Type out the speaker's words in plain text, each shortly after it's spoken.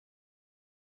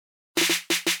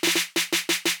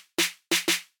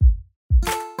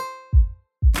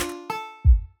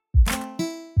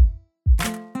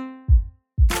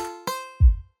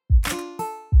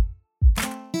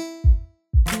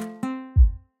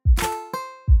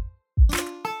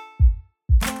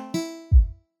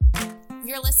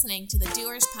You're listening to the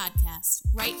Doers Podcast,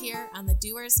 right here on the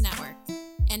Doers Network.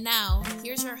 And now,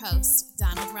 here's your host,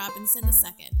 Donald Robinson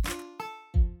II.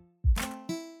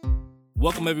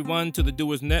 Welcome, everyone, to the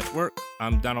Doers Network.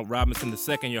 I'm Donald Robinson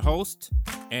II, your host,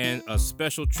 and a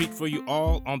special treat for you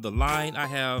all. On the line, I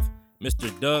have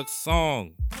Mr. Doug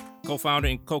Song, co-founder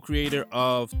and co-creator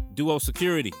of Duo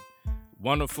Security,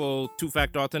 wonderful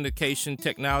two-factor authentication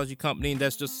technology company.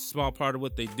 That's just a small part of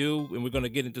what they do, and we're going to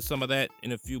get into some of that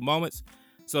in a few moments.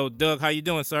 So, Doug, how you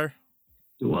doing, sir?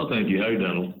 Doing well, thank you. How are you,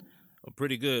 Donald? Oh,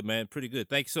 pretty good, man. Pretty good.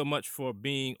 Thanks so much for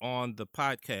being on the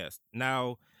podcast.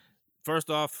 Now, first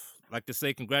off, I'd like to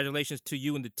say congratulations to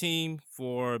you and the team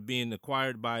for being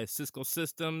acquired by Cisco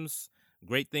Systems.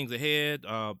 Great things ahead.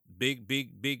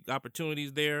 Big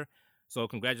opportunities there. So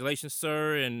congratulations,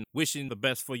 sir, and wishing the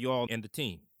best for you all and the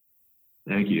team.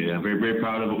 Thank you. Yeah, very, very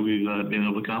proud of what we've been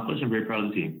able to accomplish and very proud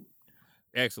of the team.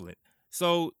 Excellent.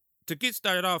 So to get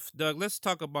started off, Doug, let's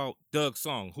talk about Doug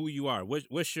Song, who you are.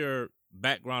 What's your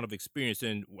background of experience,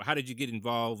 and how did you get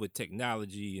involved with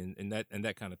technology and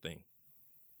that kind of thing?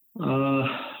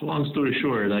 Long story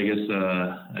short, I guess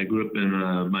I grew up in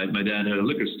my dad had a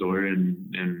liquor store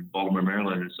in Baltimore,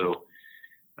 Maryland, and so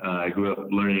I grew up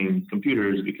learning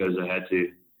computers because I had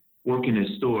to work in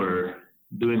his store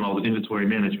doing all the inventory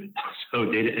management.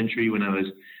 So data entry when I was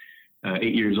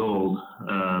 8 years old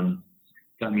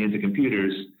got me into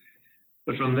computers.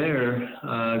 But from there,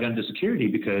 I got into security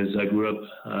because I grew up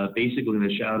basically in the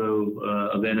shadow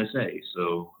of the NSA.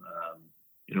 So,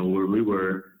 where we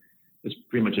were, it's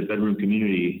pretty much a bedroom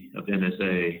community of the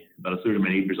NSA. About a third of my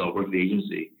neighbors all worked at the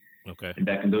agency. Okay. And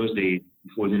back in those days,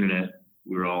 before the internet,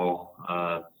 we were all,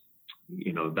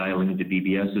 dialing into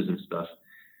BBSs and stuff.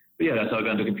 But yeah, that's how I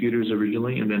got into computers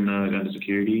originally, and then I got into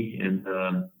security, and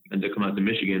to come out to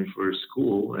Michigan for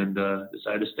school, and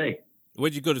decided to stay.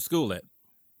 Where'd you go to school at?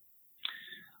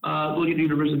 Well, at the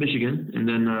University of Michigan, and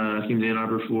then came to Ann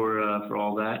Arbor for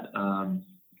all that.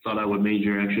 Thought I would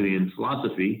major actually in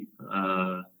philosophy,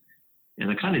 and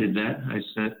I kind of did that. I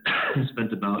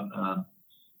spent about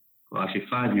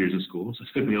 5 years in school, so it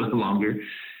took me a little longer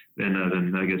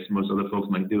than I guess most other folks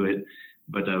might do it.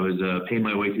 But I was paying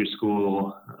my way through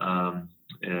school,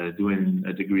 doing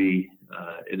a degree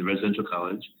in the residential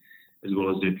college, as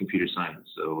well as doing computer science.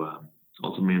 So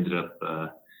ultimately ended up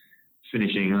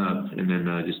finishing up and then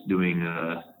just doing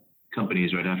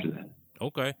companies right after that.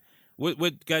 Okay.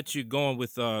 What got you going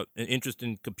with an interest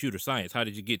in computer science? How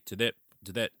did you get to that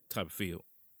type of field?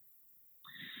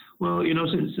 Well,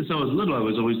 since I was little, I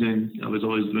was always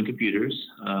doing computers.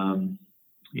 I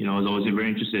was always very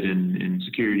interested in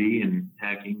security and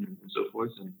hacking and so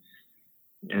forth.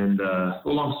 And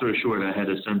long story short, I had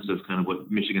a sense of kind of what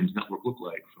Michigan's network looked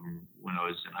like from when I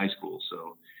was in high school.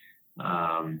 So,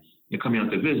 coming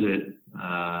out to visit,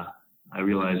 I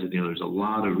realized that, there's a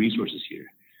lot of resources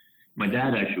here. My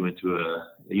dad actually went to a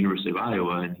University of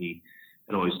Iowa, and he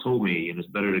had always told me, it's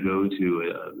better to go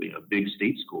to a big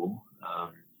state school,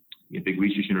 a big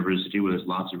research university where there's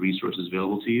lots of resources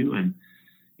available to you, and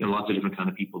lots of different kind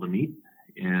of people to meet,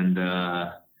 and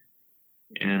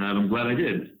I'm glad I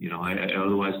did. I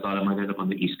otherwise thought I might end up on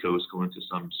the East Coast going to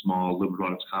some small liberal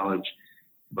arts college,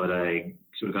 but I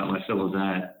sort of got my fill of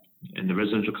that in the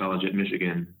residential college at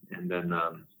Michigan, and then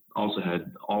also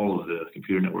had all of the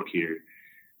computer network here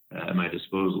at my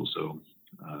disposal. So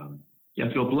I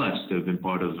feel blessed to have been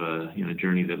part of a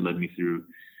journey that led me through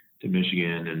to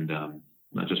Michigan, and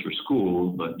not just for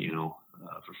school, but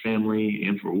for family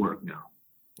and for work now.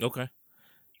 Okay.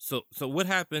 So what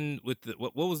happened with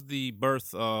what was the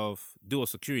birth of Duo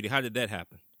Security? How did that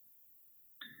happen?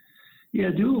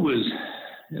 Yeah, Duo was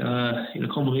a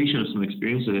culmination of some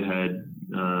experience that I had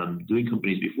doing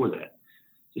companies before that.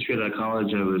 So straight out of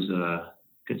college, I was a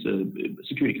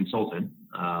security consultant.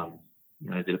 I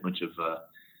did a bunch of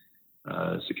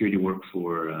security work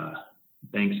for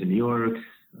banks in New York,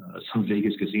 some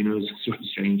Vegas casinos, sort of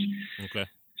strange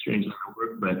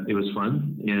work, but it was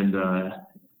fun. And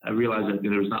I realized that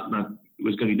there was it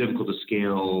was going to be difficult to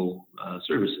scale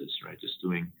services, right? Just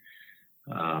doing,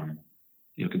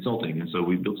 consulting. And so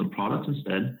we built some products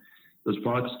instead. Those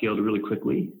products scaled really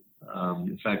quickly.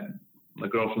 In fact, my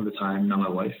girlfriend at the time, now my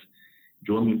wife,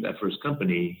 joined me with that first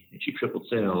company, and she tripled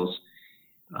sales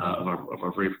of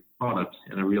our very first product.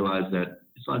 And I realized that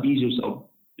it's a lot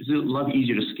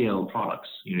easier to scale products.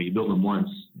 You build them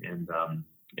once, and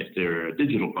if they're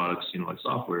digital products, like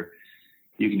software,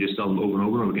 you can just sell them over and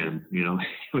over again,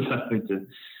 without having to,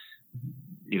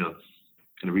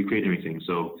 kind of recreate everything.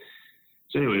 So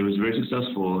anyway, it was very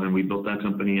successful, and we built that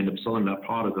company, ended up selling that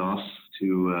product off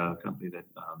to a company that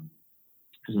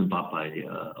has been bought by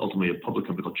ultimately a public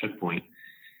company called Checkpoint.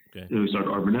 Okay. Then we started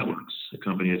Arbor Networks, a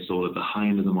company that sold at the high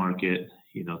end of the market,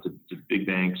 to big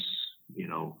banks,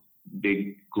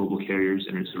 big global carriers,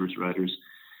 internet service providers,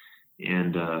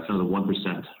 and kind of the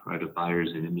 1%, right, of buyers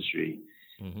in the industry.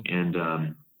 Mm-hmm.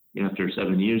 And after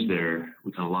 7 years there,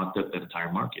 we kind of locked up that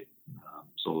entire market.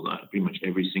 Sold pretty much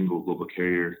every single global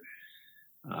carrier,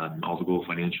 all the global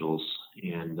financials,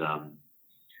 and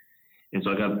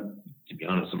so I got, to be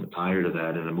honest, I'm tired of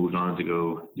that, and I moved on to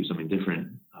go do something different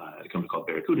at a company called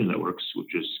Barracuda Networks,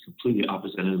 which is completely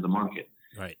opposite end of the market,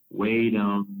 right, way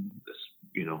down this,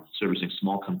 servicing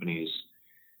small companies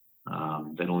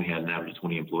that only had an average of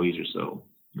 20 employees or so,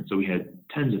 and so we had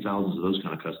tens of thousands of those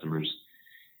kind of customers.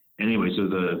 Anyway, so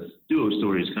the Duo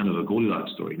story is kind of a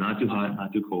Goldilocks story, not too hot,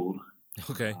 not too cold.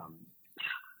 Okay.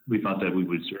 We thought that we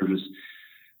would service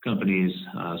companies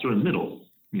sort of in the middle,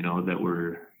 that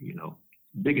were,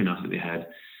 big enough that they had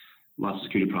lots of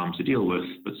security problems to deal with,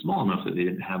 but small enough that they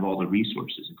didn't have all the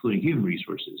resources, including human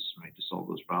resources, right, to solve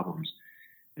those problems.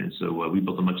 And so we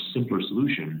built a much simpler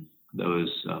solution that was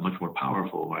much more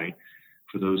powerful, right,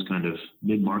 for those kind of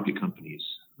mid-market companies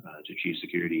to achieve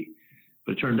security.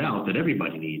 But it turned out that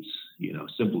everybody needs,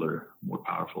 simpler, more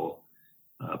powerful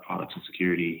products and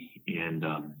security. And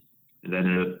then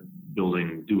ended up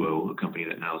building Duo, a company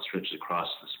that now stretches across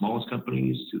the smallest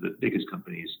companies to the biggest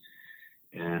companies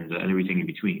and everything in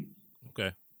between.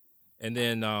 Okay. And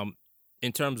then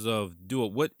in terms of Duo,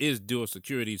 what is Duo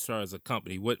Security as far as a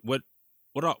company? What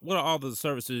are all the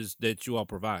services that you all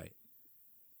provide?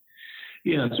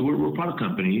 Yeah, so we're a product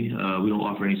company. We don't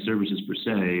offer any services per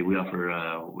se. We offer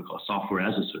what we call software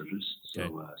as a service, so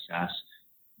Okay. SaaS,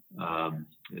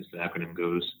 as the acronym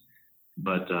goes.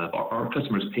 But our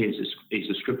customers pay us a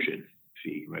subscription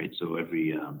fee, right? So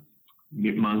every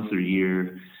month or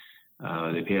year,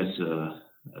 they pay us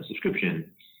a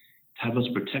subscription to have us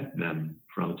protect them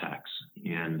from attacks.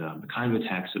 And the kind of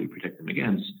attacks that we protect them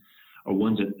against are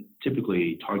ones that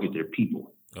typically target their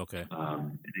people. Okay.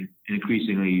 And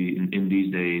increasingly in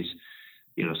these days,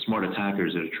 smart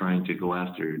attackers that are trying to go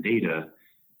after data,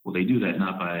 well, they do that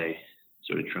not by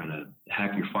sort of trying to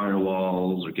hack your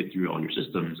firewalls or get through all your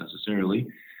systems necessarily.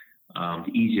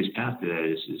 The easiest path to that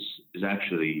is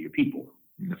actually your people.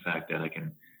 And the fact that I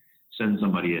can send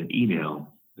somebody an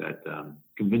email that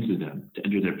convinces them to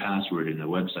enter their password in a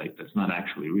website that's not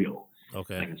actually real.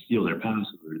 Okay. I can steal their password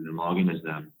and log in as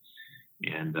them.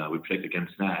 And we protect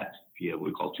against that via what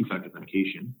we call two-factor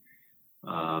authentication.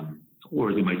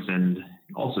 Or they might send,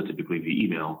 also typically via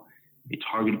email, a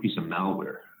targeted piece of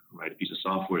malware, right? A piece of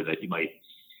software that you might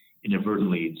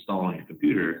inadvertently install on your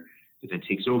computer that then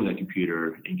takes over that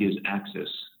computer and gives access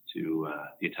to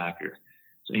the attacker.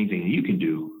 So anything that you can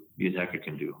do, the attacker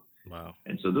can do. Wow.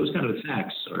 And so those kind of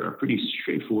attacks are pretty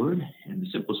straightforward and the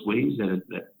simplest ways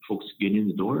that folks get in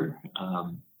the door.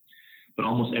 But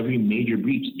almost every major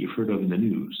breach that you've heard of in the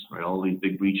news, right? All these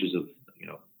big breaches of,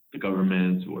 the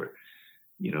government or,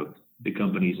 big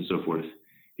companies and so forth,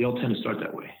 they all tend to start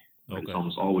that way. Right? Okay. It's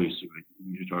almost always a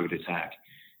user target attack.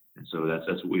 And so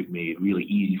that's what we've made really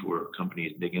easy for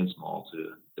companies, big and small,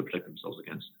 to protect themselves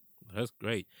against. That's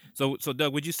great. So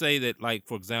Doug, would you say that, like,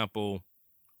 for example,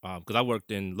 because I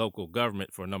worked in local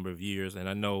government for a number of years, and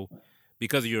I know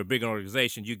because you're a big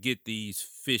organization, you get these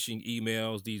phishing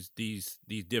emails, these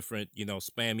different,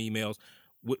 spam emails.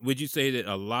 Would you say that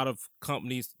a lot of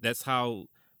companies, that's how,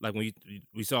 like when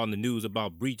we saw in the news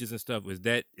about breaches and stuff, is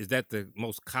that the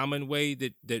most common way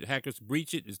that hackers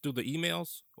breach it, is through the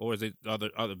emails, or is it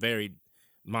other varied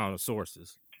amount of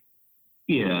sources?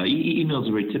 Yeah, email is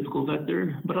a very typical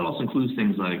vector, but it also includes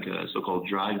things like so-called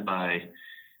drive-by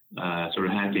sort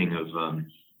of hacking of,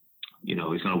 these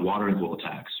kind of watering hole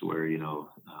attacks where,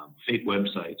 fake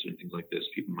websites or things like this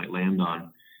people might land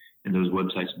on, and those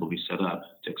websites will be set up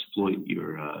to exploit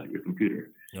your computer.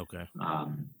 Okay.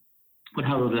 But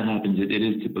however that happens, it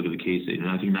is typically the case that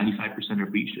I think 95% of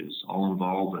breaches all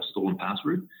involve a stolen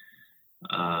password,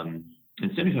 and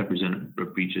 75%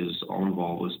 of breaches all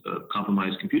involve a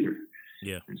compromised computer.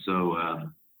 Yeah. And so,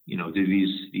 these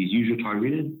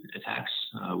user-targeted attacks,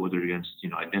 whether against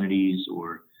identities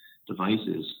or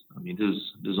devices, I mean,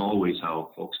 there's always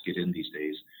how folks get in these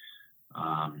days.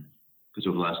 Because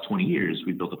over the last 20 years,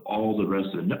 we built up all the rest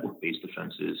of the network-based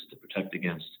defenses to protect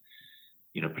against,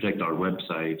 protect our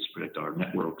websites, protect our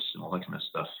networks, and all that kind of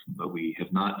stuff. But we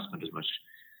have not spent as much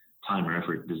time or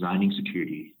effort designing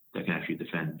security that can actually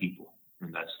defend people,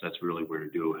 and that's really where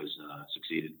Duo has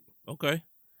succeeded. Okay.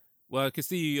 Well, I can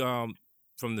see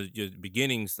from your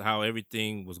beginnings how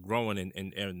everything was growing,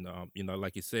 and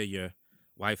like you say, your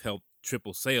wife helped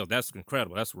triple sales. That's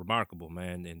incredible. That's remarkable,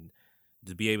 man. And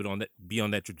to be able to be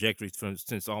on that trajectory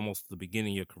since almost the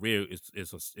beginning of your career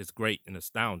is great and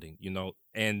astounding,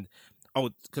 And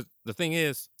because the thing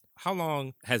is, how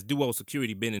long has Duo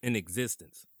Security been in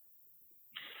existence?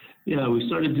 Yeah, we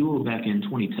started Duo back in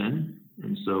 2010.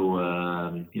 And so,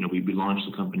 we launched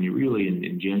the company really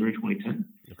in January 2010.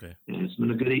 Okay. And it's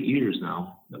been a good 8 years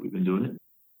now that we've been doing it.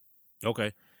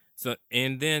 Okay. So,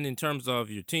 and then in terms of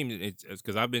your team, it's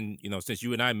because I've been, since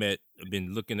you and I met, I've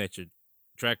been looking at your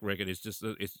track record. It's just,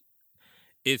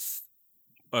 it's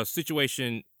a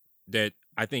situation that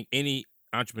I think any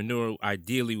entrepreneur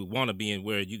ideally would want to be in,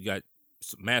 where you got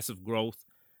massive growth.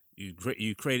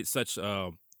 You created such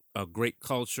a great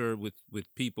culture with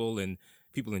people, and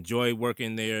people enjoy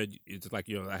working there. It's like,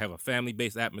 I have a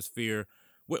family-based atmosphere.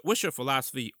 What's your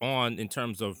philosophy in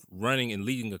terms of running and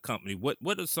leading a company?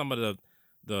 What are some of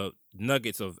the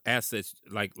nuggets of assets,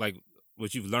 like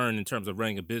what you've learned in terms of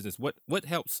running a business? What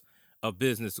helps a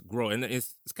business grow? And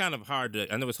it's kind of hard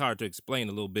I know it's hard to explain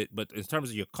a little bit, but in terms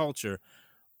of your culture,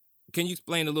 can you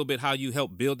explain a little bit how you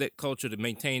help build that culture to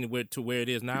maintain to where it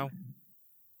is now?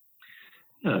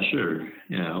 Yeah, sure.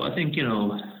 Yeah, well, I think,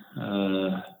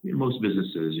 most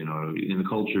businesses, in the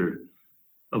culture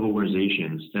of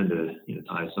organizations tend to,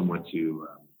 tie somewhat to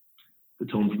the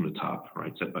tone from the top,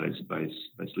 right, set by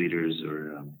its leaders,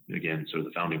 or, again, sort of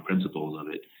the founding principles of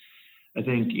it. I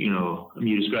think,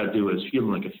 you described it as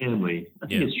feeling like a family. I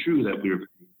think it's true that we're a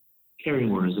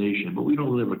caring organization, but we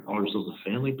don't really call ourselves a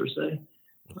family per se.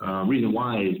 Okay. Reason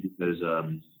why is because,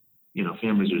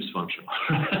 families are dysfunctional.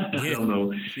 I don't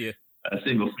know a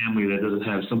single family that doesn't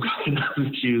have some kind of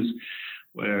issues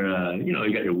where,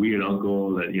 you got your weird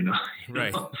uncle that,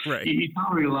 right. You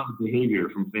tolerate a lot of behavior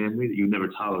from family that you would never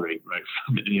tolerate, right,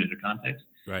 from any other context.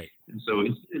 Right. And so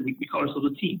instead, we call ourselves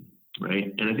a team,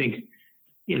 right? And I think,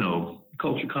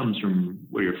 culture comes from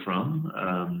where you're from.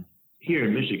 Here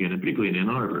in Michigan, and particularly in Ann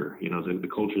Arbor, the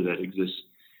culture that exists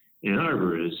in Ann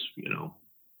Arbor is,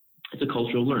 it's a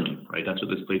culture of learning, right? That's what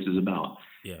this place is about.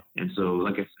 Yeah. And so,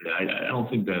 like I said, I don't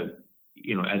think that,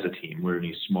 as a team, we're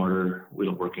any smarter. We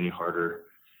don't work any harder.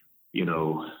 We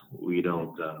don't, we're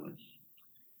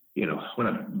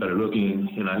not better looking.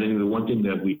 And I think the one thing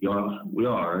that we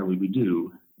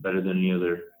do better than any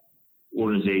other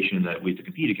organization that we have to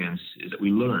compete against is that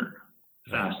we learn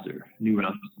faster, new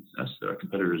routes of success that our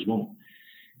competitors won't.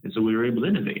 And so we were able to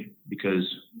innovate because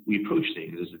we approach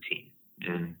things as a team.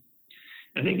 And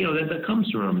I think, that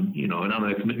comes from, not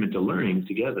only a commitment to learning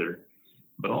together,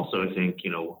 but also I think,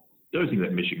 the other thing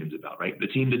that Michigan's about, right? The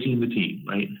team,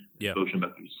 right? Yeah. Ocean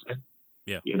about you said.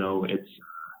 Yeah. It's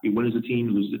you win as a team,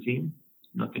 lose as a team.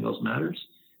 Nothing else matters.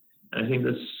 And I think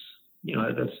that's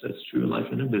true in life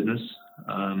and in business.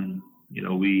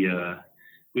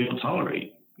 We don't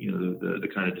tolerate, the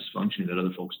kind of dysfunction that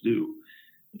other folks do.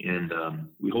 And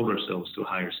we hold ourselves to a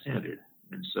higher standard.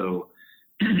 And so,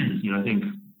 I think,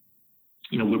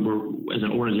 we're as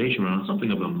an organization, we're on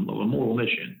something of a moral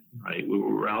mission, right?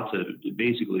 We're out to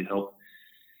basically help,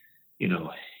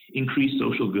 increase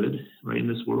social good, right, in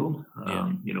this world.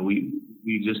 We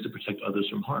exist to protect others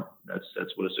from harm.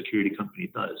 That's what a security company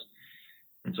does.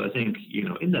 And so I think,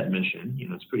 in that mission,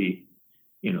 it's pretty,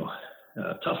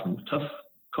 tough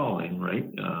calling, right?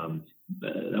 I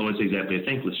wouldn't say exactly a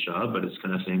thankless job, but it's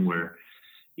kind of thing where,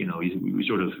 we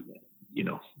sort of,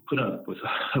 put up with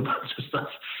a bunch of stuff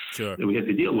that we have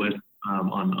to deal with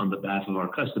on the behalf of our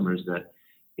customers that,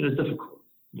 is difficult.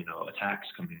 Attacks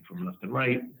coming from left and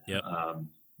right,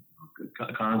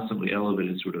 constantly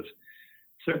elevated sort of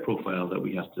threat profile that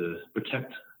we have to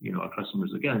protect, our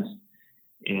customers against.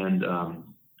 And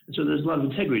so there's a lot of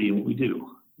integrity in what we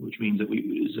do, which means that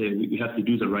we have to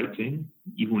do the right thing,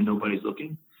 even when nobody's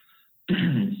looking.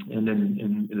 And then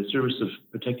in the service of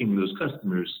protecting those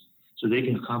customers so they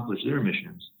can accomplish their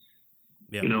missions,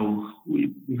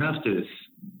 we have to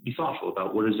be thoughtful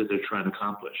about what is it they're trying to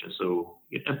accomplish. And so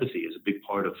empathy is a big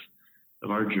part of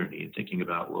our journey, and thinking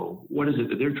about, well, what is it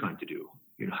that they're trying to do?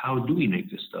 How do we make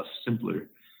this stuff simpler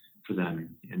for them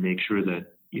and make sure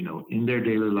that, in their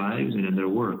daily lives and in their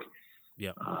work,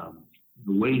 the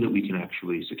way that we can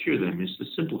actually secure them is to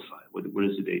simplify what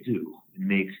is it they do and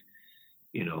make,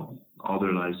 all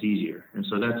their lives easier. And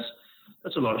so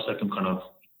that's a large second kind of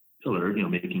pillar,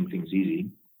 making things easy.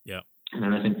 Yeah. And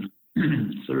then I think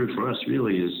third for us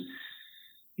really is,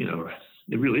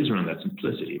 it really is around that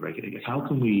simplicity, right? How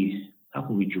can we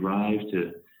drive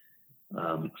to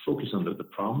focus on the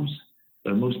problems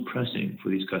that are most pressing for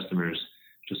these customers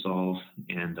to solve,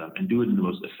 and do it in the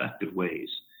most effective ways.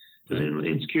 Because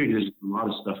in security, there's a lot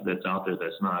of stuff that's out there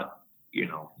that's not,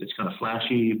 it's kind of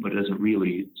flashy, but it doesn't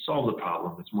really solve the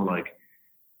problem. It's more like,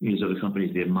 these other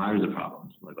companies, they admire the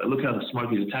problems. Like, look how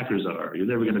smart these attackers are. You're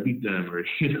never going to beat them, or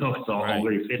it's all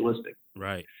very fatalistic.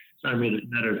 Right. It's not a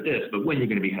matter of if, but when you're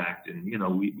going to be hacked. And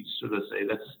we sort of say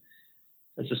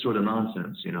that's just sort of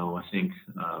nonsense. I think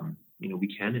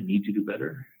we can and need to do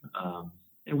better,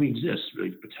 and we exist really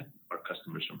to protect our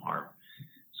customers from harm.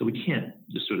 So we can't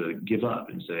just sort of give up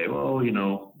and say, well,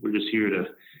 we're just here to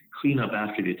clean up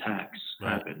after the attacks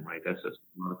happen, right? That's what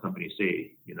a lot of companies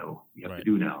say, you have to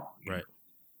do now. Right.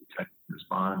 Detect,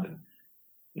 respond,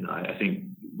 and I think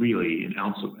really an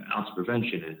ounce of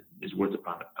prevention is worth a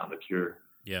pound of cure.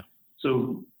 Yeah.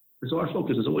 So our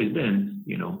focus has always been,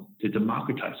 to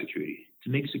democratize security, to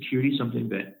make security something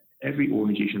that every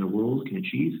organization in the world can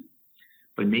achieve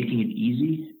by making it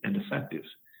easy and effective.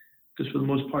 Because for the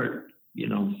most part,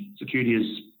 security is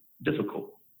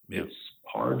difficult. Yeah. It's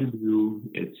hard to do.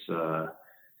 It's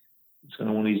kind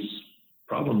of one of these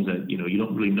problems that you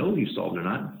don't really know if you solved or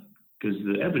not, because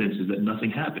the evidence is that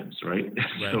nothing happens, right?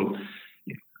 So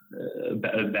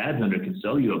a bad vendor can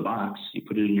sell you a box, you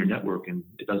put it in your network, and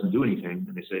it doesn't do anything,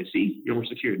 and they say, "See, you're more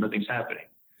secure. Nothing's happening."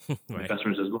 The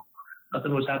customer says, "Well,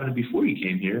 nothing was happening before you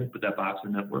came here. Put that box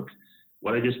in the network.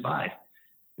 What did I just buy?"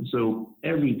 And so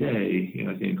every day,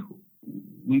 I think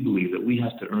we believe that we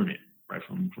have to earn it, right,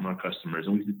 from our customers,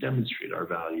 and we have to demonstrate our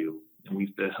value, and we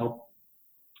have to help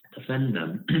defend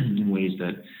them in ways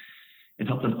that, and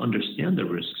help them understand the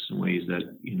risks in ways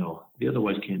that they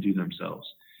otherwise can't do themselves.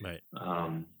 Right.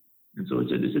 And so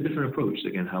it's a different approach,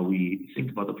 again, how we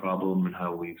think about the problem and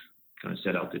how we've kind of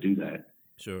set out to do that.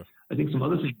 Sure. I think some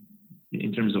other things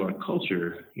in terms of our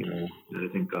culture, that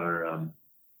I think are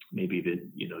maybe a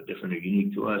bit, different or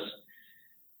unique to us.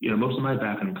 Most of my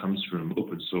background comes from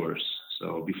open source.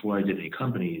 So before I did any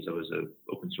companies, I was an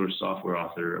open source software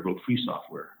author. I wrote free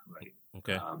software, right?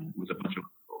 Okay. With a bunch of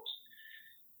folks,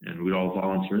 and we're all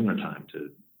volunteering our time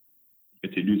to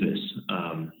do this.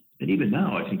 And even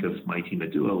now, I think of my team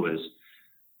at Duo as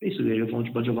basically a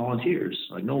bunch of volunteers.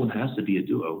 Like, no one has to be a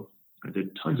Duo. There are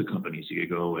tons of companies you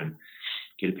could go and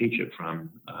get a paycheck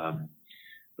from.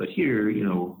 But here,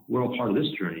 we're all part of this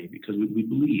journey because we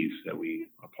believe that we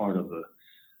are part of a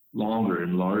longer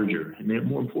and larger and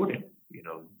more important,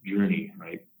 journey,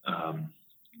 right?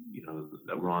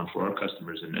 That we're on for our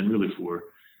customers and really for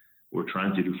what we're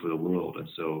trying to do for the world. And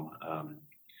so,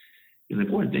 the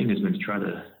important thing has been to try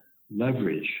to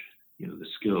leverage, the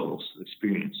skills, the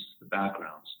experience, the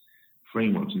backgrounds,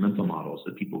 frameworks, mental models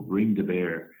that people bring to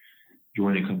bear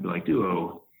joining a company like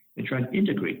Duo, and try and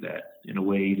integrate that in a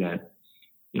way that,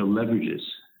 leverages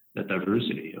that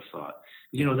diversity of thought.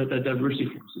 That diversity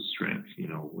forces strength.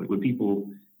 When people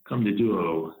come to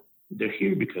Duo, they're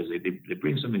here because they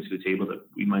bring something to the table that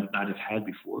we might not have had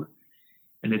before.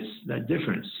 And it's that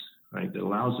difference, right, that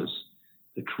allows us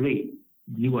to create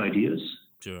new ideas.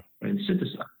 Sure. And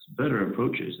synthesize better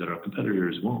approaches that our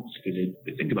competitors won't, because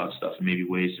they think about stuff in maybe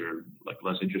ways that are like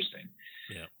less interesting.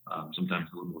 Yeah. Sometimes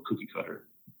a little more cookie cutter.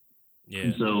 Yeah.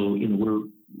 And so,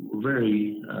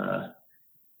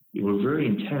 we're very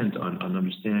intent on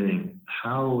understanding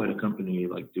how at a company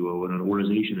like Duo and an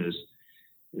organization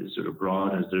is sort of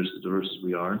broad as diverse as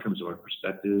we are in terms of our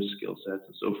perspectives, skill sets,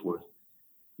 and so forth.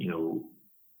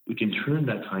 We can turn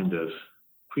that kind of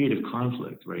creative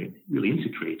conflict, right, really into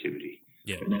creativity.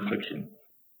 Yeah. And not friction.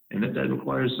 And that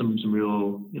requires some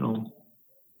real,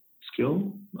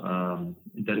 skill and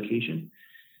dedication,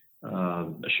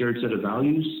 a shared set of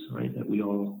values, right, that we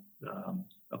all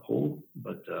uphold.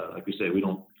 But like we say, we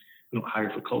don't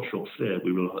hire for cultural fit.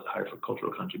 We really hire for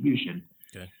cultural contribution.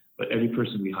 Okay. But every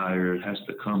person we hire has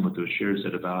to come with those shared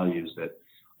set of values that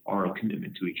are a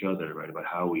commitment to each other, right, about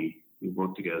how we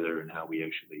work together and how we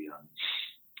actually,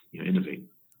 innovate.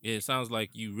 Yeah, it sounds like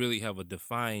you really have a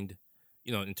defined,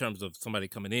 in terms of somebody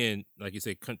coming in, like you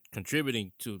say,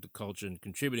 contributing to the culture and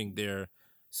contributing their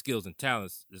skills and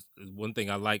talents. Is one thing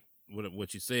I like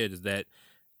what you said is that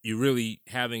you're really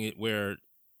having it where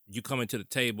you come into the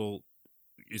table,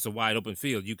 it's a wide open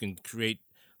field. You can create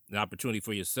an opportunity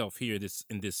for yourself here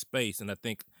in this space. And I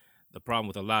think the problem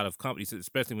with a lot of companies,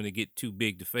 especially when they get too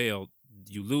big to fail,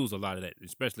 you lose a lot of that,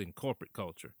 especially in corporate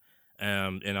culture.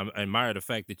 And I admire the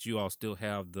fact that you all still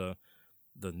have the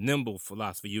nimble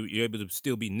philosophy. You're able to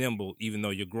still be nimble even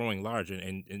though you're growing larger.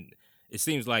 And it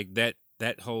seems like that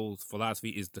whole philosophy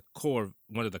is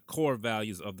one of the core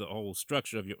values of the whole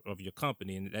structure of your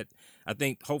company. And that, I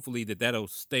think hopefully that'll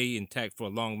stay intact for a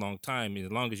long, long time. And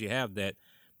as long as you have that,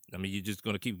 I mean, you're just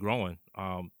going to keep growing.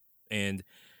 And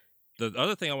the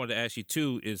other thing I wanted to ask you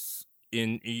too is,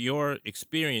 in your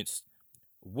experience,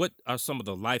 what are some of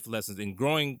the life lessons in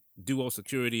growing Duo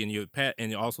Security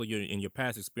and also in your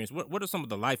past experience? What are some of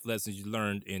the life lessons you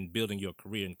learned in building your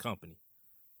career and company?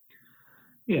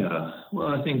 Yeah. Well,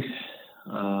 I think,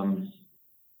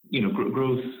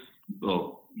 growth,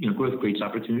 growth creates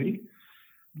opportunity,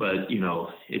 but,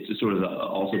 it's sort of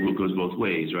also what goes both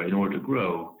ways, right? In order to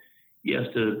grow, you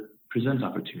have to present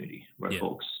opportunity, right,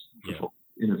 folks to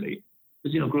innovate.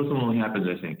 Because, growth only happens,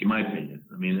 I think, in my opinion.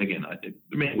 I mean, again, there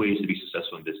are many ways to be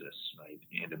successful in business, right,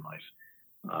 and in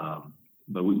life.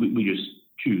 But we just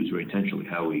choose very intentionally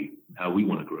how we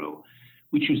want to grow.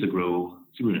 We choose to grow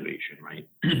through innovation, right?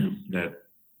 That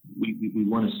we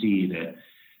want to see that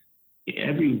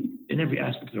in every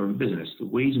aspect of our business, the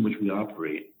ways in which we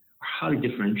operate are highly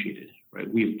differentiated,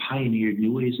 right? We have pioneered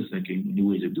new ways of thinking, new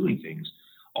ways of doing things,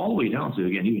 all the way down to,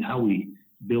 again, even how we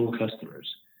bill customers,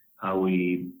 how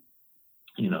we,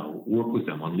 work with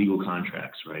them on legal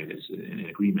contracts, right, in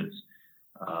agreements,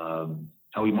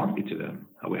 how we market to them,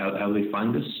 how they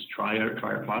find us, try our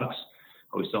products,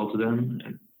 how we sell to them,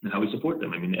 and how we support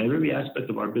them. I mean, every aspect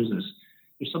of our business,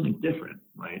 there's something different,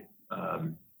 right,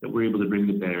 that we're able to bring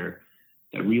to bear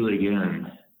that really,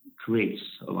 again, creates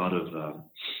a lot of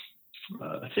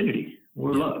affinity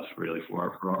or love, really,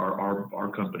 for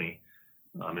our company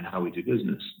and how we do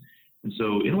business. And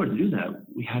so in order to do that,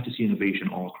 we have to see innovation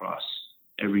all across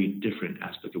every different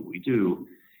aspect of what we do.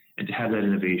 And to have that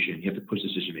innovation, you have to push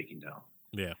decision-making down.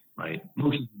 Yeah. Right?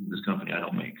 Most of this company I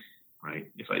don't make, right?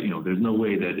 If I, there's no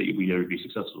way that we'd ever be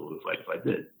successful if I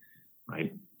did,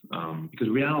 right? Because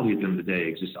reality at the end of the day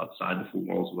exists outside the four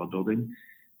walls of our building.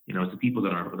 It's the people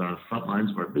that are on the front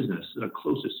lines of our business that are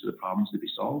closest to the problems to be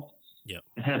solved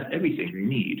and have everything they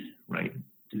need, right,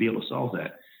 to be able to solve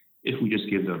that if we just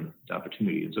give them the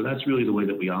opportunity. And so that's really the way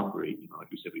that we operate.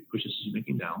 Like we said, we push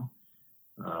decision-making down.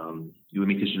 We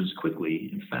make decisions quickly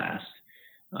and fast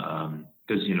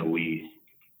because, as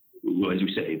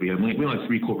we say, we have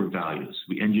three corporate values.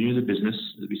 We engineer the business,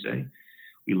 as we say.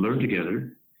 We learn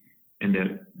together, and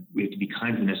that we have to be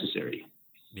kind and necessary.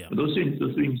 Yeah. But those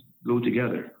things go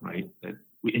together, right? That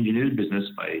we engineer the business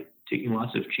by taking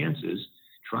lots of chances,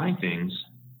 trying things,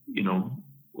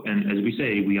 and as we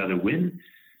say, we either win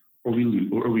or we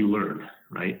lose, or we learn,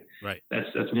 right? Right.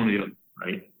 That's one or the other,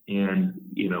 right? And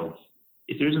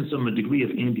if there isn't some degree of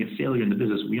ambient failure in the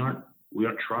business, we aren't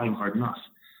trying hard enough.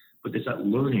 But it's that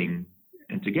learning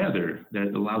and together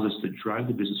that allows us to drive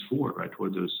the business forward, right,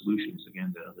 toward those solutions,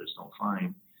 again, that others don't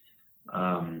find.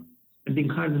 And being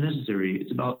kind and necessary,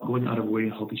 it's about going out of our way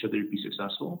to help each other be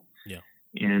successful. Yeah.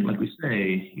 And like we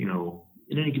say,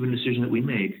 in any given decision that we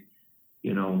make,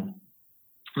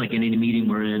 like in any meeting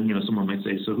we're in, someone might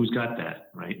say, so who's got that,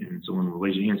 right? And someone will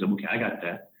raise your hand and say, okay, I got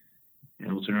that.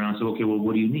 And we'll turn around and say, okay, well,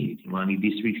 what do you need? Well, I need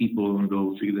these three people and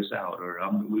go figure this out. Or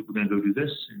we're going to go do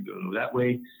this and go that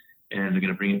way. And they're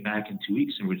going to bring it back in 2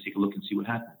 weeks and we're going to take a look and see what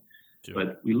happened. Sure.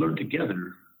 But we learn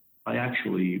together by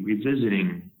actually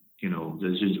revisiting, the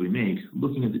decisions we make,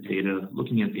 looking at the data,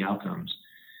 looking at the outcomes,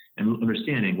 and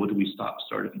understanding what do we stop,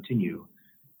 start, and continue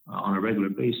on a regular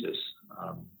basis.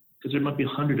 Because there might be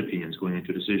 100 opinions going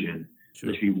into a decision.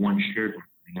 Sure. There should be one shared one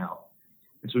coming out.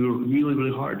 And so we work really,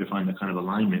 really hard to find that kind of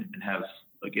alignment and have,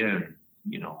 again,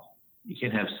 you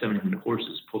can't have 700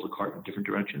 horses pull the cart in different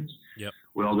directions. Yep.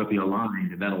 We're all going to be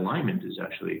aligned, and that alignment is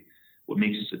actually what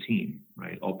makes us a team,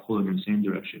 right? All pulling in the same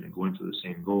direction and going for the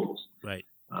same goals. Right.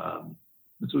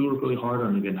 And so we work really hard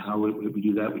on, again, how we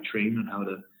do that. We train on how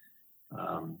to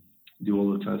do all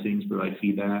those kind of things, provide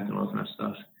feedback and all that kind of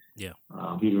stuff. Yeah.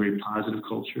 We have a very positive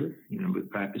culture, with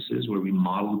practices where we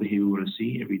model the behavior we want to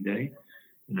see every day.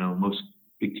 Most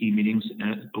big team meetings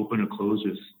open or close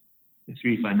with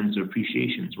 3 to 5 minutes of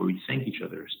appreciations where we thank each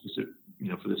other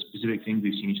for the specific things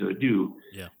we've seen each other do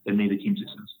that made the team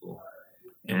successful.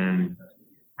 And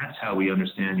that's how we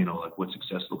understand, like what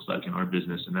success looks like in our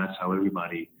business. And that's how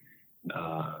everybody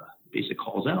basically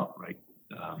calls out, right?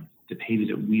 The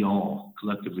behavior that we all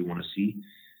collectively want to see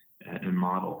and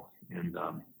model. And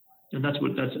that's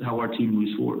how our team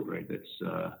moves forward, right? That's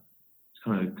it's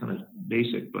kind of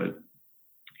basic, but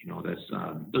that's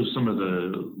those are some of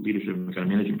the leadership and kind of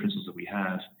management principles that we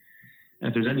have. And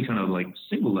if there's any kind of like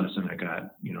single lesson I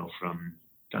got, from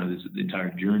kind of this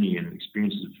entire journey and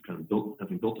experiences of kind of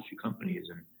having built a few companies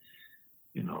and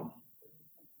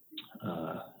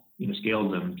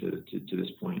scaled them to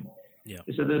this point. Yeah.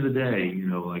 It's at the end of the day,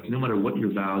 like no matter what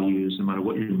your values, no matter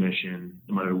what your mission,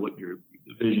 no matter what your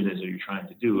vision is that you're trying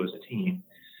to do as a team,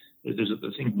 there's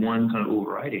I think one kind of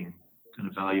overriding kind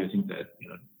of value. I think that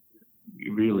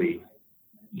you really,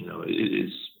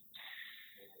 is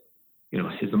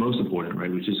the most important,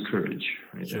 right? Which is courage,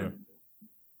 right? Sure.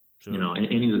 Sure.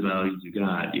 Any of the values you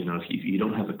got, if you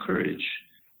don't have the courage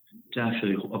to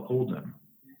actually uphold them,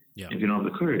 if you don't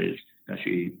have the courage to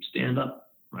actually stand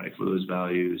up, right, for those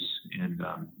values and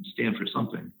stand for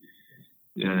something,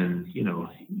 then, you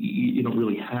don't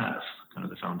really have kind of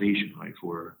the foundation, right,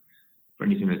 for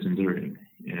anything that's enduring.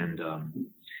 And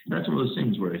that's one of those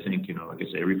things where I think, like I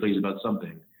say, every place is about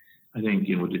something. I think,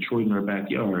 with Detroit in our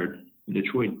backyard,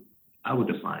 Detroit, I would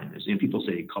define as, people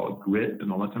say, call it grit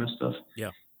and all that kind of stuff. Yeah.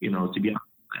 To be honest,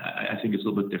 I think it's a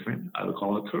little bit different. I would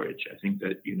call it courage. I think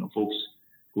that, folks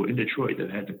who are in Detroit that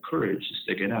had the courage to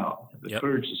stick it out, the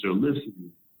courage to sort of live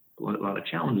through a lot of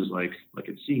challenges like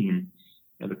it's seen,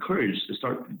 and the courage to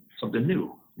start something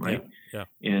new, right? Yeah.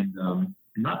 And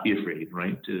not be afraid,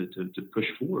 right, to push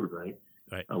forward, right?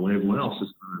 Right. When everyone else is,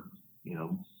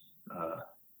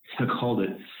 called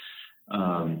it.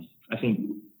 I think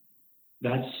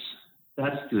that's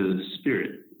the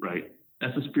spirit, right?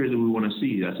 That's the spirit that we want to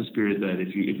see. That's the spirit that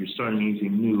if you're starting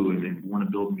anything new and want to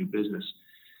build a new business,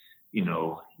 you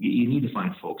need to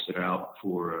find folks that are out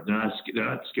for, they're not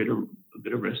scared of a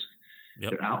bit of risk.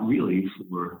 Yep. They're out really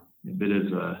for a bit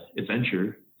of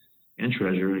adventure and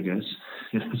treasure, I guess.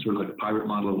 Sort of like a pirate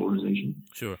model of organization.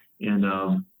 Sure. And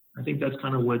I think that's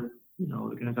kind of what,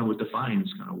 kind of what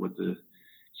defines kind of what the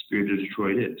spirit of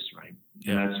Detroit is, right?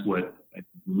 Yeah. And that's what,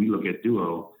 when we look at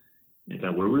Duo, and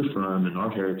kind of where we're from and our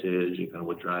heritage and kind of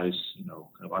what drives,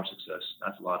 kind of our success.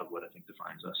 That's a lot of what I think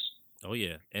defines us. Oh,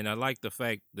 yeah. And I like the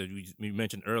fact that we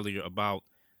mentioned earlier about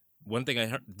one thing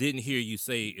I didn't hear you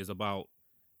say is about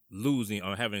losing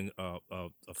or having a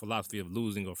philosophy of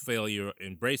losing or failure.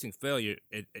 Embracing failure,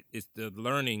 it's the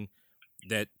learning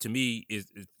that to me is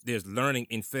there's learning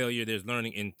in failure. There's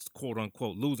learning in quote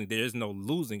unquote losing. There is no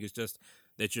losing. It's just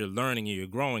that you're learning and you're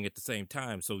growing at the same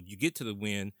time. So you get to the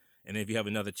win. And if you have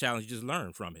another challenge, you just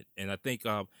learn from it. And I think,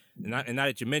 and now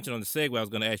that you mentioned on the segue, I was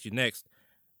going to ask you next.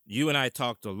 You and I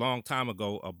talked a long time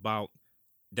ago about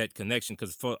that connection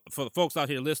because for the folks out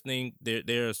here listening,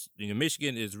 there's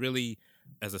Michigan is really,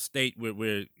 as a state,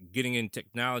 we're getting in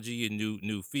technology and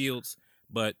new fields,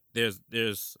 but there's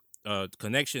a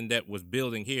connection that was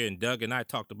building here. And Doug and I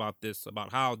talked about this,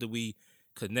 about how do we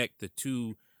connect the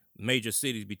two major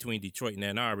cities between Detroit and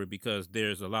Ann Arbor, because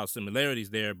there's a lot of similarities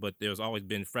there, but there's always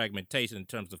been fragmentation in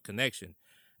terms of connection.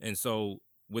 And so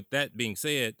with that being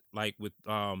said, like with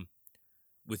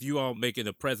you all making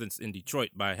a presence in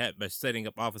Detroit by setting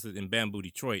up offices in Bamboo,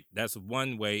 Detroit, that's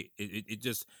one way. It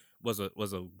just was a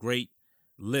great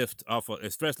lift off of,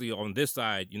 especially on this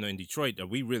side, in Detroit.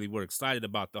 We really were excited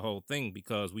about the whole thing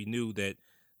because we knew that,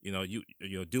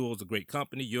 your Duo's a great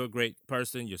company, you're a great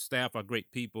person, your staff are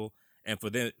great people. And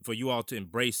for you all to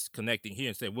embrace connecting here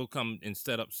and say, we'll come and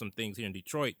set up some things here in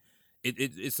Detroit.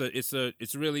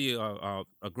 It's really a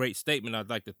great statement. I'd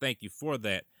like to thank you for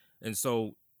that. And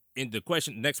so in the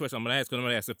next question I'm going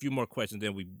to ask a few more questions,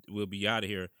 then we'll be out of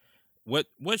here.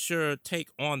 What's your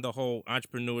take on the whole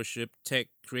entrepreneurship, tech,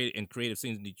 creative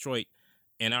scenes in Detroit,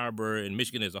 Ann Arbor, and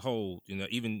Michigan as a whole,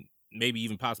 even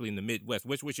possibly in the Midwest?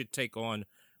 What's your take on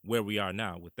where we are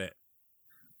now with that?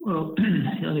 Well, I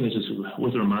think it's just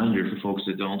worth a reminder for folks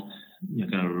that don't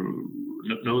kind of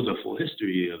know the full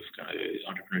history of kind of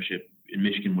entrepreneurship in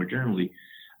Michigan more generally.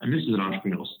 And this is an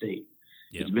entrepreneurial state.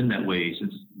 Yep. It's been that way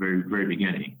since the very, very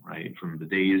beginning, right? From the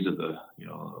days of the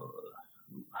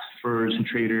furs and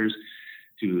traders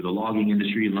to the logging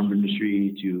industry, lumber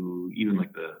industry, to even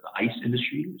like the ice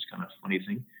industry, which is kind of a funny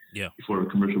thing. Yeah. Before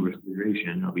commercial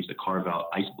refrigeration, we used to carve out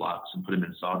ice blocks and put them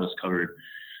in sawdust-covered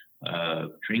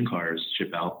train cars,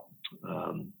 ship out.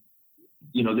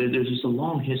 There's just a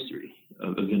long history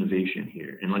of innovation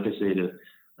here. And like I say to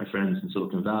my friends in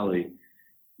Silicon Valley,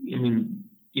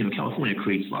 California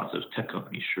creates lots of tech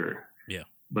companies, sure. Yeah.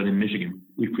 But in Michigan,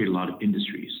 we've created a lot of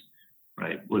industries,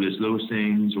 right? Whether it's those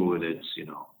things or whether it's, you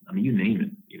name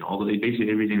it. Basically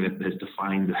everything that has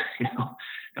defined the,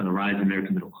 kind of rise in the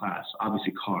American middle class.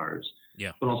 Obviously cars,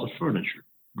 yeah, but also furniture,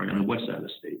 right? On the west side of the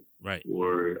state. Right.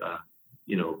 Or,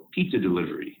 pizza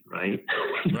delivery, right?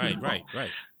 Right.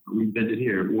 We invented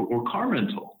here, or car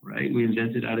rental, right? We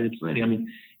invented out of plenty.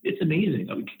 It's amazing.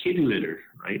 Kitty litter,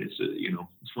 right? It's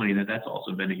it's funny that's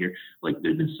also invented here. Like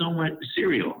there's been so much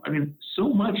cereal. So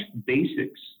much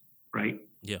basics, right?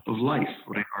 Yeah. Of life,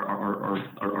 right?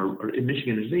 Our in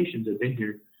Michigan innovations have been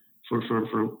here for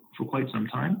quite some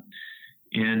time,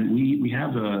 and we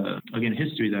have again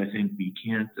history that I think we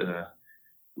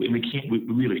really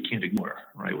can't ignore,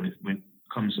 right? When it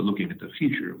comes to looking at the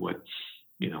future of what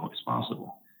is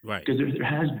possible, right? Because there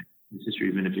has been this history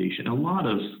of innovation. A lot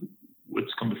of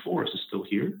what's come before us is still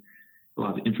here. A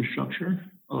lot of the infrastructure,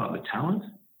 a lot of the talent,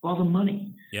 a lot of the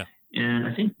money. Yeah. And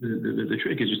I think the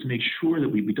trick is just to make sure that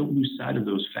we don't lose sight of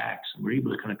those facts and we're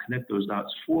able to kind of connect those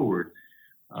dots forward.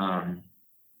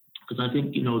 Because I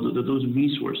think those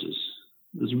resources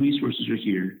are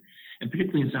here, and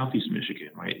particularly in Southeast Michigan,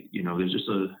 right? You know, there's just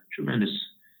a tremendous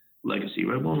legacy,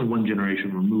 right? We're only one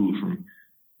generation removed from,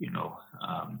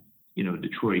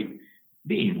 Detroit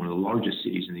being one of the largest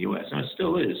cities in the U.S. And it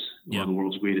still is one of the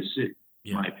world's greatest cities,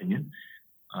 in my opinion.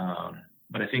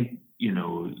 But I think,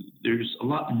 there's a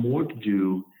lot more to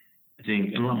do, I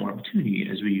think, and a lot more opportunity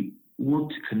as we work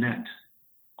to connect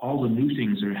all the new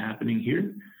things that are happening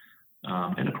here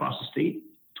and across the state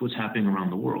to what's happening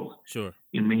around the world. Sure.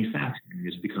 Manufacturing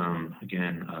has become,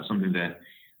 again, something that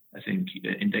I think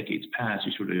in decades past,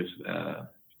 the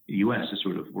U.S. has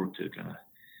sort of worked to kind of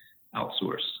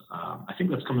outsource. I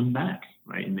think that's coming back,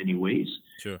 right, in many ways.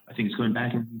 Sure. I think it's coming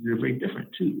back and they're very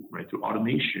different too, right, through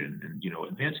automation and,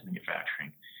 advanced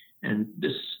manufacturing. And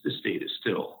this state is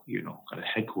still, kind of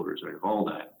headquarters, right, of all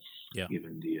that,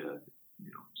 given the,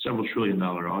 several $1 trillion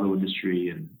auto industry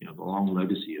and, the long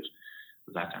legacy of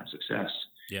that kind of success.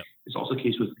 Yeah. It's also the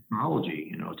case with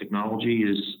technology. Technology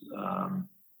is,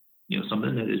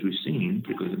 something that, as we've seen,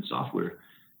 particularly in software,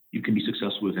 you can be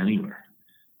successful with anywhere,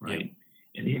 right? Yeah.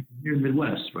 And here in the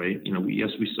Midwest, right,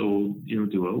 we sold,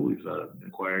 Duo. We've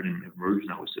acquired and have merged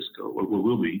now with Cisco, or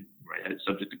will be, right? It's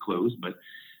subject to close, but,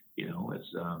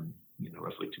 it's,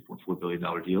 roughly $2.4 billion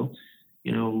deal.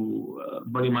 A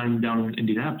buddy of mine down in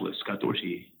Indianapolis, Scott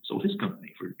Dorsey, sold his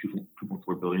company for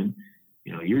 $2.4 billion,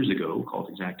 years ago, called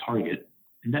Exact Target.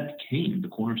 And that became the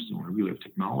cornerstone, really, of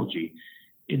technology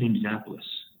in Indianapolis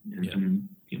and kind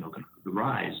of the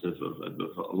rise of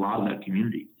a lot of that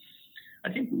community.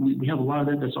 I think we have a lot of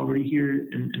that that's already here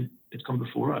and it's come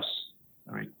before us.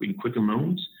 All right. Quicken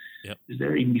Loans is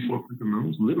there even before Quicken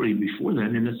Loans, literally before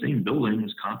then in the same building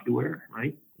as CompuWare,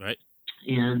 right? Right.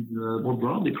 And more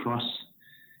broadly across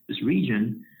this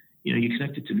region, you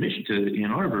connect it to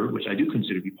Ann Arbor, which I do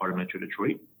consider to be part of Metro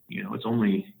Detroit. It's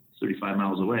only 35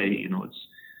 miles away. It's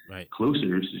closer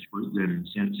to Detroit than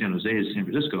San Jose is San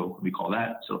Francisco. We call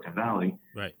that Silicon Valley.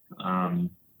 Right. Ann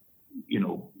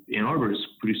Arbor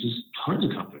produces tons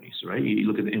of companies, right? You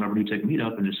look at the Ann Arbor New Tech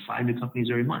Meetup, and there's 5 new companies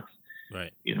every month.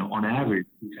 Right. On average,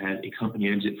 we've had a company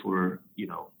exit for,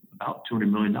 about $200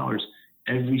 million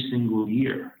every single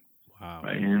year. Wow.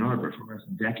 Right, in Ann Arbor for the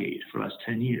last decade, for the last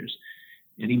 10 years.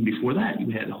 And even before that,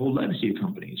 you had a whole legacy of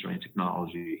companies, right?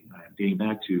 Technology, dating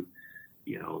back to,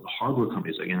 the hardware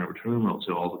companies like Ann Arbor Terminal,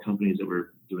 to all the companies that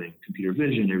were doing computer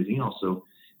vision and everything else. So,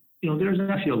 there's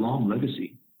actually a long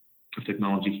legacy of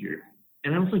technology here.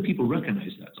 And I don't think people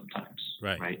recognize that sometimes,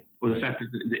 right? Or the fact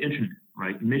that the internet,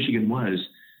 right? Michigan was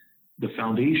the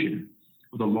foundation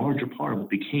of the larger part of what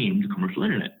became the commercial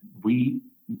internet. We,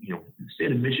 the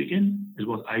state of Michigan, as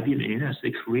well as IBM and ANS,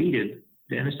 they created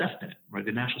the NSFNet, right?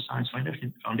 The National Science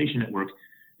Foundation Network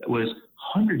that was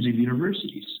hundreds of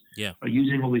universities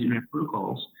using all these internet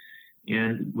protocols.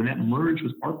 And when that merged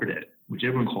with ARPANET, which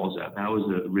everyone calls that was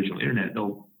the original internet,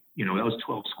 though, that was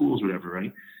 12 schools, whatever,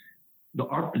 right? The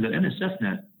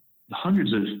NSFNet, the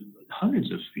hundreds of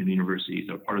universities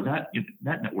that are part of that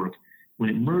network, when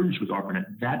it merged with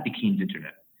ARPANET, that became the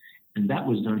internet. And that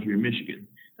was done here in Michigan.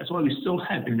 That's why we still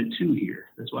have Internet 2 here.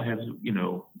 That's why I have,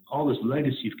 all this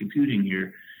legacy of computing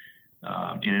here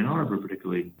in Ann Arbor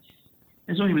particularly.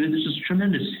 And so anyway, there's just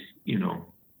tremendous,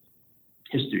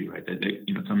 history, right,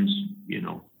 that comes,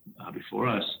 before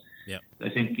us. Yeah. I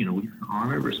think, we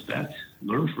honor, respect,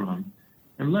 learn from,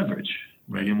 and leverage,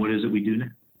 right, in what is it we do now.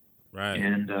 Right.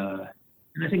 And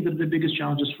I think that the biggest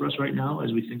challenges for us right now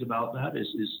as we think about that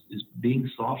is being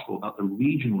thoughtful about the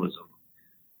regionalism,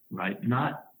 right?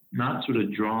 Not sort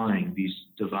of drawing these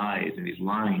divides and these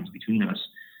lines between us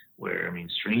where,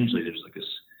 strangely, there's like this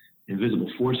invisible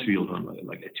force field on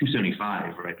like at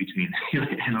 275, right, between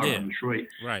Ann Arbor and Detroit.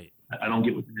 Right. I don't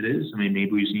get what that is. Maybe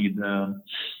we just need,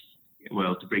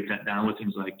 to break that down with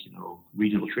things like,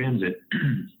 regional transit.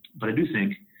 But I do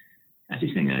think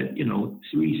that,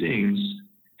 3 things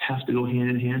have to go hand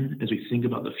in hand as we think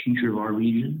about the future of our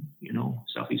region,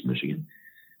 Southeast Michigan.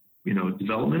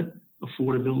 Development,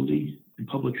 affordability, and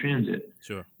public transit.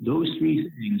 Sure. Those 3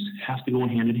 things have to go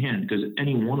hand in hand because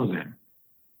any one of them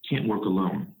can't work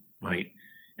alone, right?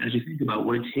 And as you think about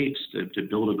what it takes to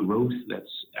build a growth that's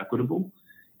equitable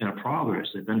and a progress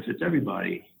that benefits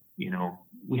everybody,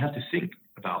 we have to think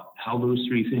about how those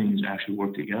 3 things actually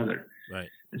work together. Right.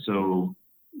 And so,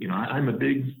 I'm a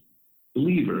big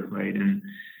believer, right, in,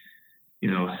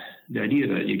 the idea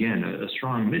that, again, a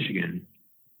strong Michigan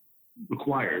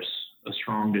requires a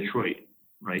strong Detroit,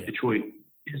 right? Yeah. Detroit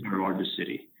is our largest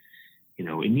city.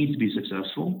 It needs to be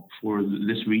successful for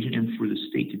this region and for the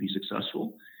state to be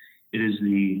successful. It is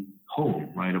the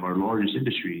home, right, of our largest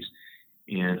industries.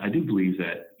 And I do believe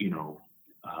that,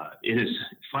 it has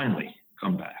finally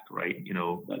come back, right?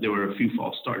 There were a few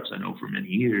false starts, I know, for many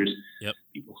years. Yep.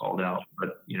 People called out, but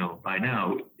by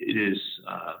now it is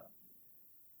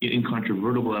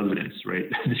incontrovertible evidence, right?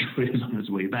 Detroit is on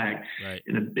its way back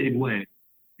in a big way,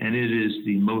 and it is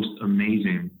the most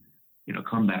amazing,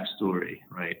 comeback story,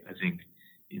 right? I think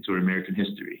in sort of American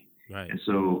history. Right. And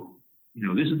so,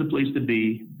 this is the place to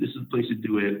be. This is the place to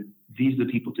do it. These are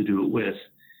the people to do it with.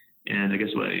 And I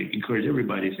guess what I encourage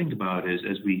everybody to think about is,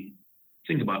 as we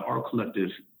think about our collective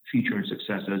future and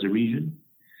success as a region,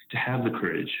 to have the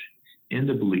courage and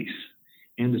the belief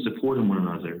and the support in one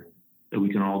another that we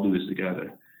can all do this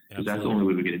together. Because that's the only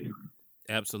way we get it done.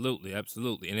 Absolutely,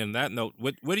 absolutely. And on that note,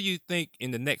 what do you think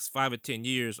in the next 5 or 10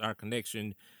 years, our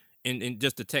connection in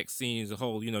just the tech scene as a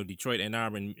whole, Detroit, Ann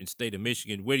Arbor, and state of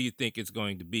Michigan, where do you think it's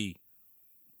going to be?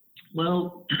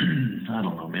 Well, I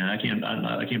don't know, man. I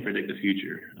can't predict the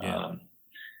future. Yeah.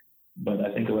 But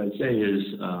I think what I'd say is,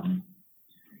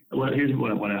 here's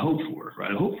what I hope for.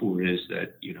 Right? I hope for is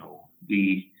that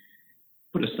we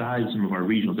put aside some of our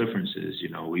regional differences.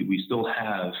 We still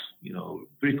have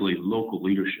particularly local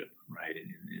leadership, right,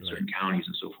 in certain counties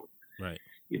and so forth. Right.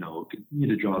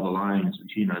 Continue to draw the lines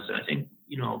between us. And I think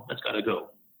that's got to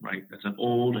go. Right. That's an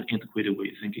old, antiquated way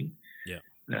of thinking. Yeah.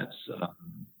 That's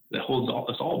that holds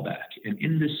us all back. And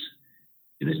in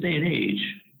this day and age,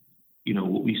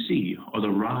 what we see are the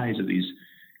rise of these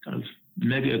kind of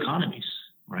mega economies,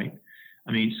 right?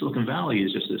 I mean, Silicon Valley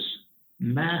is just this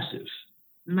massive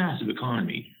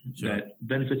economy that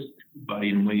benefits everybody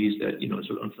in ways that,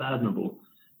 sort of unfathomable.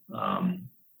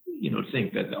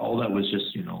 Think that all that was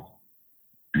just,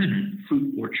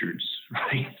 fruit orchards,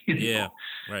 right?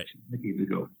 Right. Decades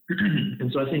ago.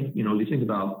 And so I think, you think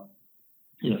about,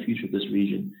 future of this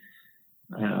region,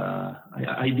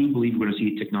 I do believe we're going to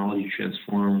see technology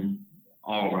transform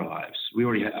all of our lives. We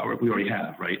already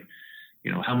have, right?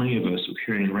 How many of us are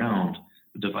carrying around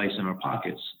a device in our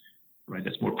pockets, right?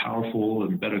 That's more powerful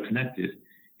and better connected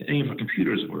than any of our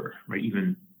computers were, right?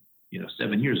 Even,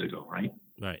 7 years ago, right?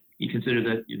 Right. You consider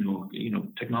that,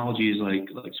 technologies like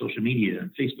social media and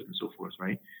Facebook and so forth,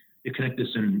 right? They connect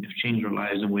us and have changed our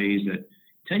lives in ways that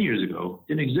 10 years ago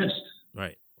didn't exist.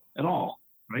 Right. At all.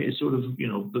 Right. It's sort of,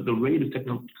 the rate of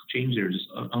technological change there is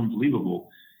unbelievable.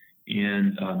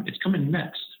 And it's coming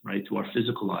next, right, to our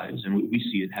physical lives. And we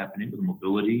see it happening with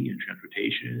mobility and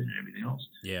transportation and everything else.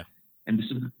 Yeah. And this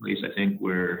is the place, I think,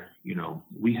 where,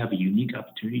 we have a unique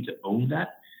opportunity to own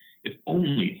that. If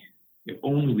only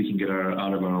we can get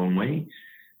out of our own way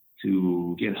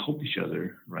to help each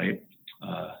other, right,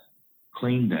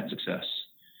 claim that success,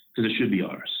 because it should be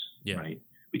ours, right?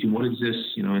 Between what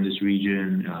exists, in this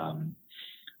region,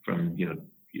 from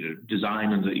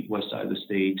design on the west side of the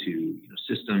state to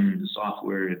systems and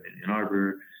software in Ann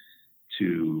Arbor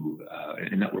to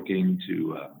networking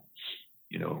to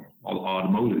all the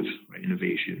automotive, right,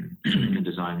 innovation and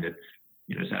design that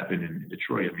has happened in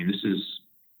Detroit. I mean,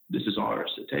 this is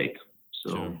ours to take.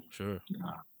 So sure.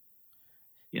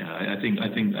 I think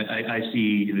I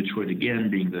see Detroit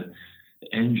again being the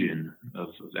engine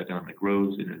of economic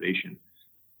growth, innovation.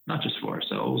 Not just for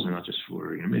ourselves and not just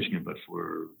for Michigan, but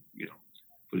for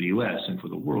for the U.S. and for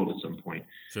the world at some point.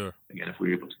 Sure. Again, if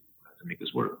we're able to make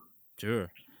this work.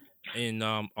 Sure. And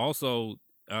also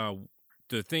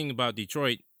the thing about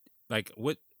Detroit, like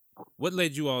what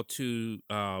led you all to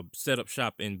set up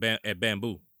shop at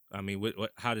Bamboo? I mean,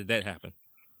 how did that happen?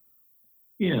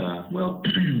 Yeah. Well,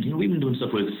 we've been doing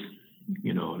stuff with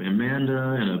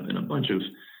Amanda and a bunch of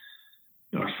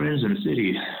our friends in the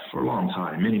city for a long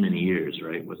time, many years,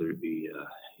 right? Whether it be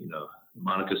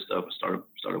Monica stuff,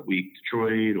 Startup Week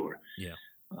Detroit, or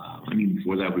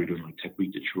before that we were doing like Tech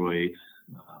Week Detroit,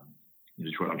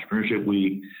 Detroit Entrepreneurship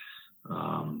Week.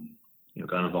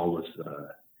 Got involved with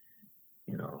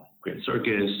Grand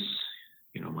Circus.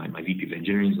 My VP of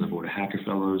Engineering is on the board of Hacker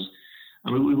Fellows. I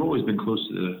mean, we've always been close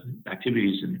to the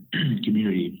activities and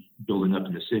community building up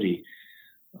in the city.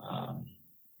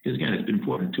 Because again, it's been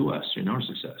important to us in our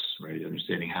success, right?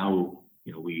 Understanding how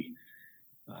we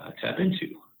tap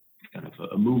into kind of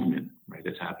a movement, right?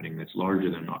 That's happening that's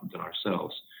larger than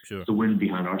ourselves. Sure. The wind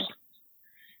behind ourselves.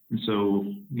 And so,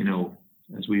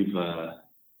 as we've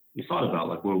thought about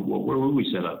like where will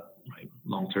we set up, right,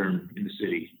 long term in the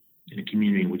city, in a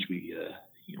community in which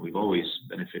we've always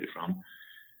benefited from.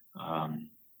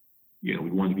 We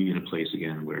wanted to be in a place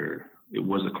again where it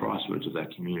was the crossroads of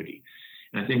that community.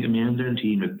 And I think Amanda and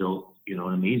team have built, an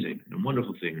amazing and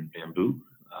wonderful thing in Bamboo,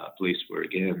 a place where,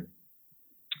 again,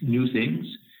 new things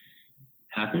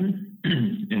happen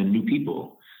and new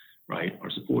people, right, are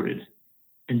supported.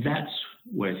 And that's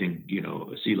what I think,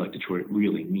 a city like Detroit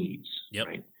really needs,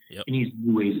 right? Yep. It needs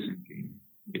new ways of thinking.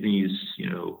 It needs,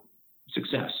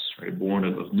 success, right, born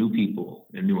of new people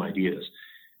and new ideas.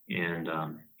 And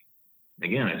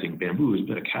again, I think Bamboo has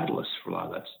been a catalyst for a lot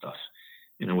of that stuff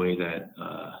in a way that,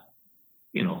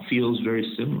 feels very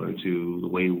similar to the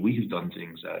way we've done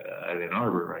things at Ann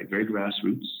Arbor, right? Very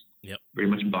grassroots, very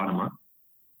much bottom up,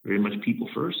 very much people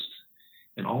first,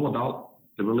 and all about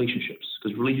the relationships,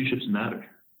 because relationships matter.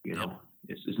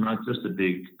 It's not just the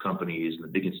big companies and the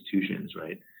big institutions,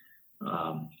 right?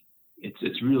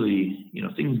 It's really,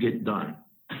 things get done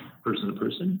person to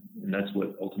person, and that's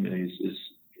what ultimately is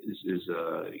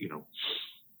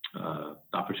the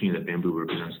opportunity that Bamboo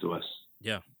represents to us.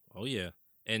 Yeah. Oh yeah.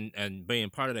 And being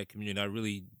part of that community, I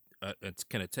really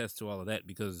can attest to all of that,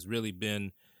 because it's really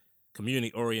been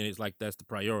community oriented. It's like that's the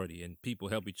priority, and people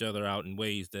help each other out in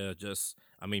ways that are just,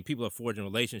 people are forging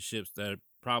relationships that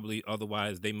probably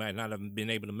otherwise they might not have been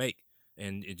able to make.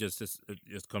 And it just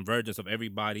convergence of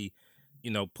everybody,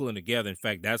 pulling together. In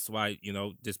fact, that's why,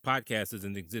 this podcast is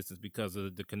in existence, because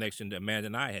of the connection that Amanda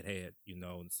and I had,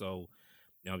 and so,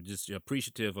 just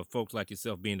appreciative of folks like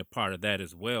yourself being a part of that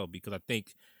as well, because I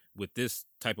think with this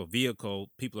type of vehicle,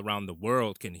 people around the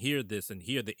world can hear this and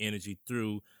hear the energy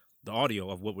through the audio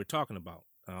of what we're talking about.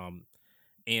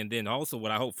 And then also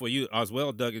what I hope for you as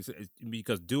well, Doug, is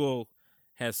because Duo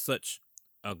has such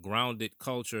a grounded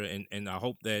culture, and I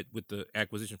hope that with the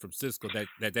acquisition from Cisco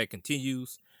that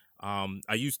continues.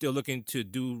 Are you still looking to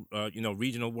do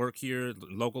regional work here,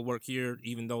 local work here,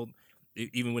 even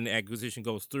when the acquisition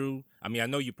goes through? I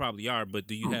know you probably are, but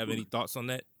do you have any thoughts on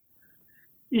that?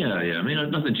 Yeah.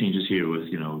 Nothing changes here with,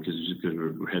 because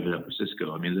we're headed up for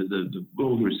Cisco. The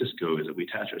goal with Cisco is that we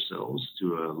attach ourselves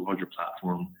to a larger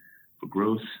platform for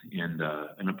growth and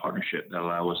a partnership that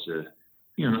allow us to,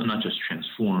 not just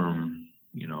transform,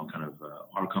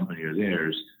 our company or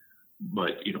theirs,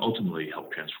 but ultimately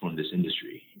help transform this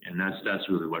industry. And that's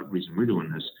really what reason we're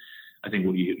doing this. I think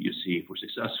what you see if we're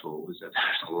successful is that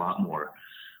there's a lot more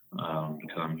to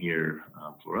come here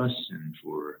for us and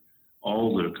for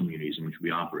all the communities in which we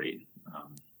operate.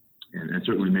 And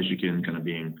certainly Michigan kind of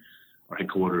being our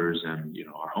headquarters and,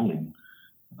 our home,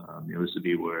 this would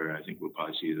be where I think we'll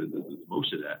probably see the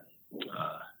most of that,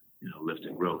 lift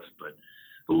and growth. But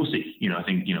we'll see. I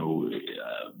think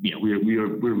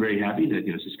we're very happy that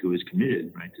Cisco is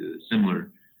committed, right, to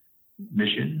similar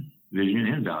mission, vision,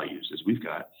 and values as we've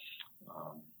got.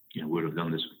 Would have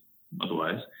done this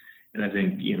otherwise. And I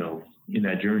think in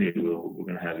that journey we're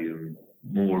going to have even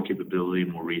more capability,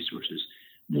 more resources,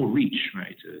 more reach,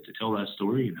 right, to tell that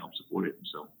story and help support it.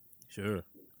 So sure.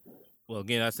 Well,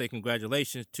 again, I say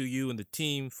congratulations to you and the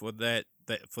team for that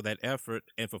effort,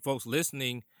 and for folks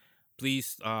listening,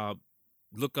 please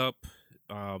look up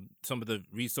some of the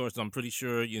resources. I'm pretty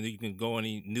sure you can go on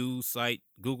any news site,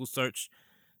 Google search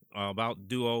about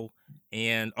Duo.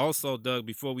 And also, Doug,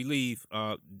 before we leave,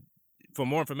 for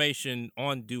more information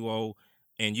on Duo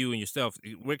and you and yourself,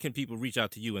 where can people reach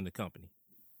out to you and the company?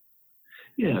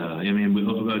 Yeah, we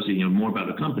obviously, more about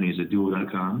the company is at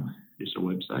duo.com, just our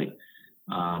website.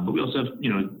 But we also have,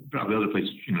 probably other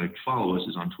places, to follow us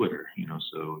is on Twitter,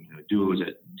 so, Duo is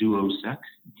at DuoSec,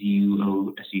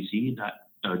 DuoSec,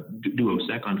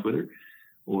 DuoSec on Twitter,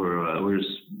 or we're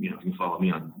just, you can follow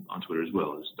me on Twitter as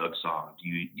well. It's Doug Song,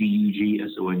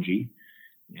 DUGSONG.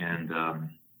 And,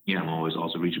 I'm always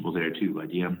also reachable there too by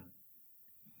DM.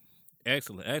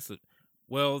 Excellent.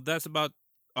 Well, that's about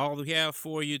all we have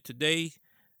for you today.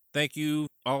 Thank you,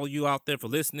 all you out there, for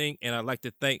listening. And I'd like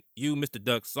to thank you, Mr.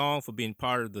 Doug Song, for being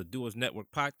part of the Doers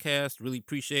Network podcast. Really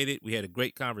appreciate it. We had a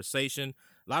great conversation.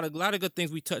 A lot of good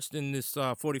things we touched in this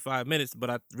 45 minutes, but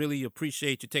I really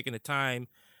appreciate you taking the time.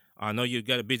 I know you've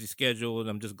got a busy schedule, and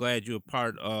I'm just glad you're a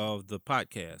part of the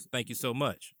podcast. Thank you so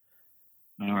much.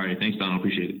 All right. Thanks, Donald.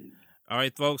 Appreciate it. All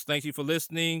right, folks. Thank you for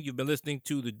listening. You've been listening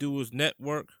to the Doers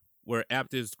Network, where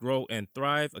aptists grow and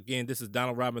thrive. Again, this is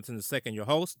Donald Robinson II, your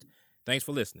host. Thanks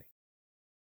for listening.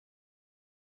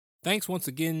 Thanks once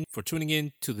again for tuning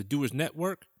in to the Doers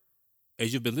Network.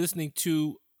 As you've been listening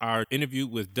to our interview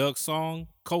with Doug Song,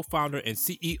 co-founder and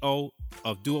CEO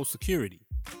of Duo Security.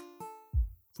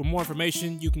 For more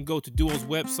information, you can go to Duo's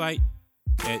website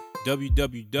at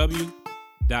www.duo,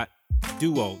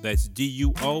 that's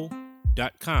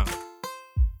DUO.com.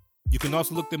 You can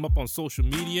also look them up on social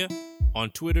media. On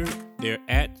Twitter, they're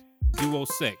at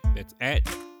DuoSec, that's at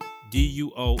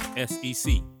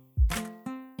DUOSEC.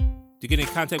 To get in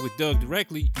contact with Doug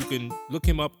directly, you can look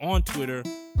him up on Twitter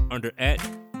under at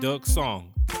Doug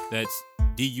Song, that's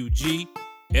DUGSONG.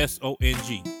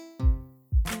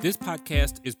 This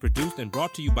podcast is produced and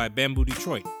brought to you by Bamboo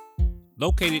Detroit,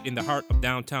 located in the heart of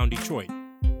downtown Detroit.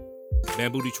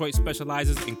 Bamboo Detroit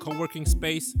specializes in co-working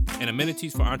space and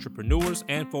amenities for entrepreneurs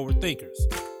and forward thinkers.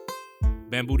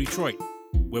 Bamboo Detroit,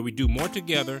 where we do more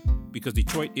together because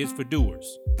Detroit is for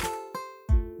doers.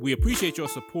 We appreciate your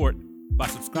support by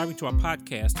subscribing to our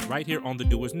podcast right here on the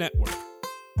Doers Network.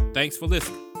 Thanks for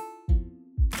listening.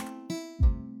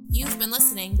 You've been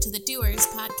listening to the Doers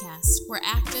Podcast, where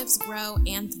actives grow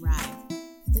and thrive.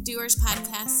 The Doers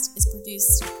Podcast is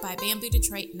produced by Bamboo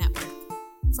Detroit Network.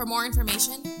 For more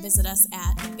information, visit us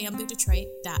at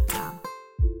bamboodetroit.com.